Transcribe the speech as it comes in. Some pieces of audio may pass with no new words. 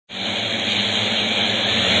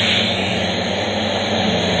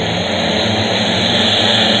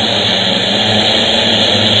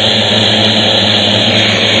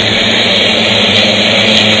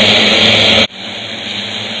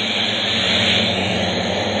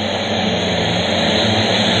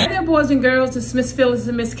and girls, it's Miss Phyllis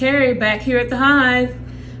and Miss Karrie back here at the Hive.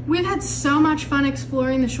 We've had so much fun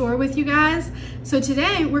exploring the shore with you guys. So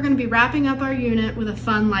today we're going to be wrapping up our unit with a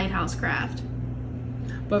fun lighthouse craft.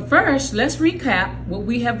 But first, let's recap what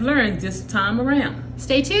we have learned this time around.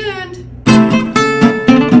 Stay tuned.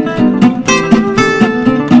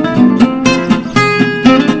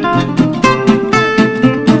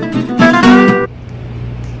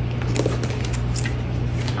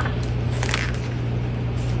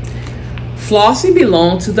 Flossie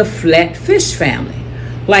belonged to the flatfish family.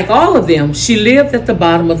 Like all of them, she lived at the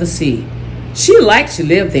bottom of the sea. She liked to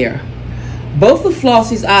live there. Both of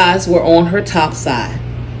Flossie's eyes were on her top side.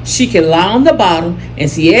 She could lie on the bottom and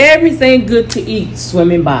see everything good to eat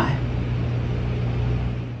swimming by.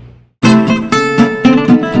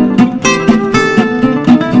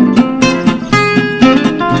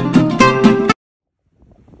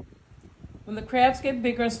 When the crabs get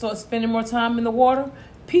bigger and start spending more time in the water,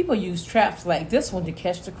 people use traps like this one to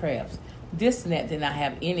catch the crabs. This net did not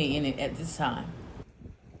have any in it at this time.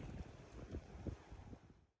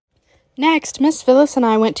 Next, Miss Phyllis and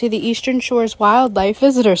I went to the Eastern Shores Wildlife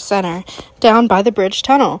Visitor Center down by the Bridge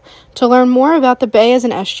Tunnel to learn more about the bay as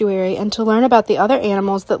an estuary and to learn about the other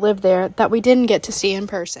animals that live there that we didn't get to see in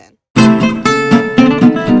person.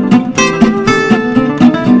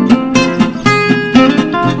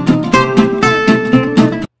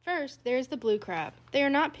 First, there's the blue crab. They are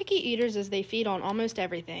not picky eaters as they feed on almost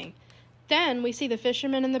everything. Then we see the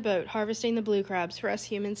fishermen in the boat harvesting the blue crabs for us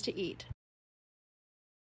humans to eat.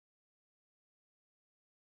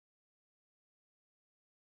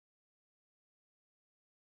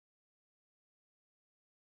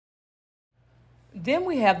 Then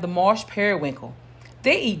we have the marsh periwinkle.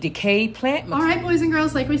 They eat decayed plant material. All right, boys and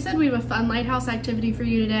girls, like we said, we have a fun lighthouse activity for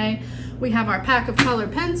you today. We have our pack of color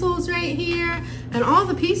pencils right here and all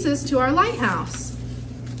the pieces to our lighthouse.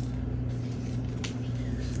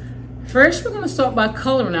 First, we're going to start by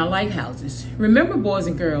coloring our lighthouses. Remember, boys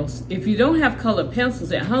and girls, if you don't have colored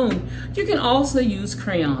pencils at home, you can also use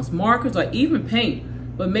crayons, markers, or even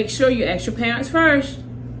paint. But make sure you ask your parents first.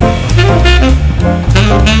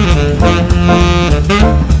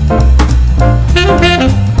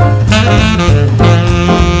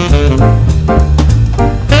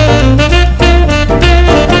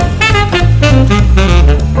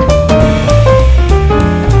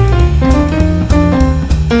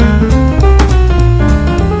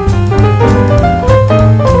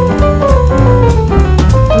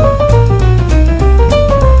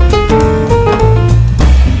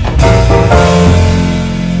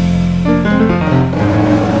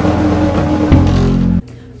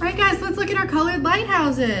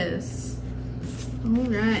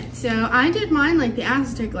 Alright, so I did mine like the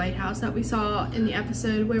Aztec lighthouse that we saw in the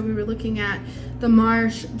episode where we were looking at the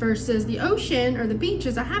marsh versus the ocean or the beach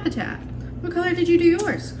as a habitat. What color did you do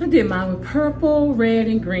yours? I did mine with purple, red,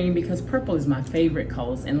 and green because purple is my favorite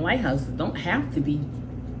colors, and lighthouses don't have to be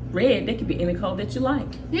red. They can be any color that you like.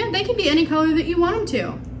 Yeah, they can be any color that you want them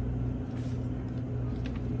to.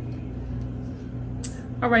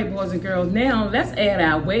 Alright, boys and girls, now let's add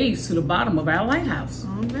our waves to the bottom of our lighthouse.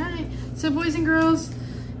 Alright, so boys and girls,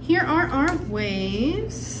 here are our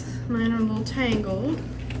waves. Mine are a little tangled,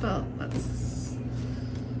 but let's,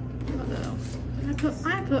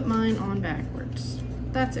 I put mine on backwards.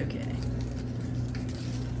 That's okay.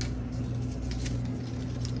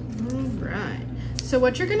 Alright, so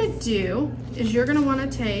what you're gonna do is you're gonna wanna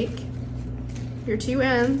take your two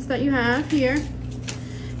ends that you have here,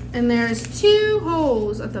 and there's two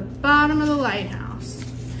holes at the bottom of the lighthouse.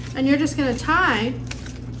 And you're just gonna tie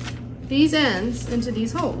these ends into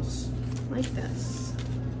these holes, like this.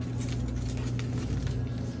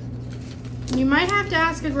 You might have to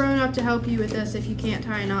ask a grown-up to help you with this if you can't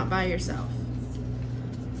tie a knot by yourself.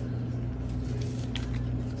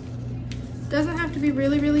 Doesn't have to be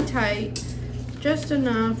really, really tight, just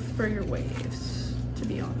enough for your waves to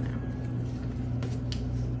be on there.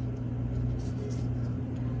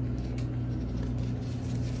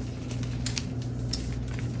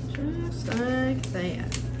 Just like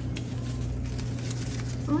that.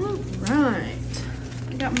 All right.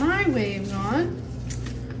 I got my waves on.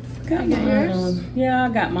 Got you got mine yours? on. Yeah, I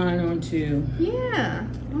got mine on too. Yeah.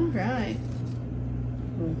 All right.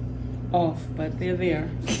 Off, but they're there.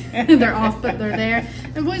 They're off, but they're there.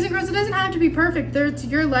 And boys and girls, it doesn't have to be perfect. It's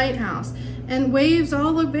your lighthouse. And waves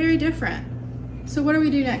all look very different. So what do we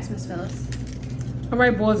do next, Miss Phyllis? All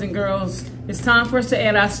right, boys and girls, it's time for us to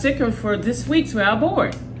add our sticker for this week to our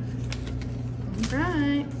board. All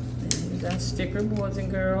right. There's our sticker, boys and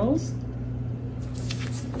girls.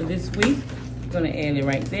 For this week, I'm gonna add it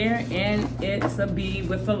right there, and it's a bee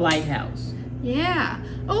with a lighthouse. Yeah.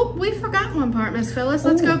 Oh, we forgot one part, Miss Phyllis.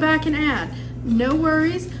 Let's go back and add. No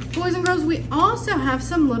worries. Boys and girls, we also have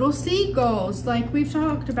some little seagulls like we've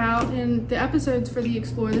talked about in the episodes for the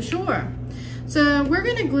Explore the Shore. So we're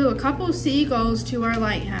going to glue a couple seagulls to our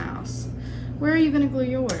lighthouse. Where are you going to glue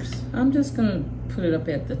yours? I'm just going to put it up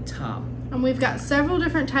at the top. And we've got several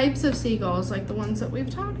different types of seagulls like the ones that we've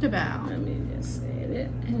talked about. Let me just add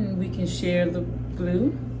it and we can share the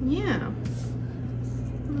glue. Yeah.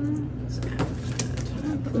 Let's add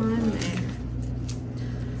that. Put mine there.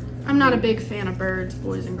 I'm not a big fan of birds,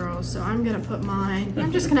 boys and girls, so I'm going to put mine.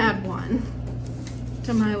 I'm just going to add one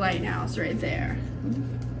to my lighthouse right there.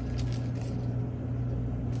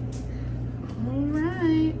 All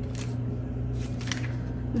right.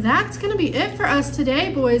 That's going to be it for us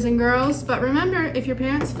today, boys and girls. But remember, if your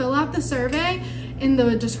parents fill out the survey in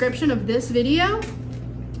the description of this video,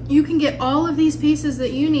 you can get all of these pieces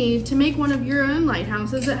that you need to make one of your own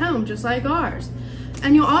lighthouses at home, just like ours.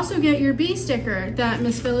 And you'll also get your bee sticker that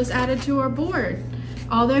Miss Phyllis added to our board.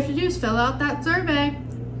 All they have to do is fill out that survey.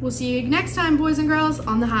 We'll see you next time, boys and girls,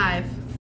 on the Hive.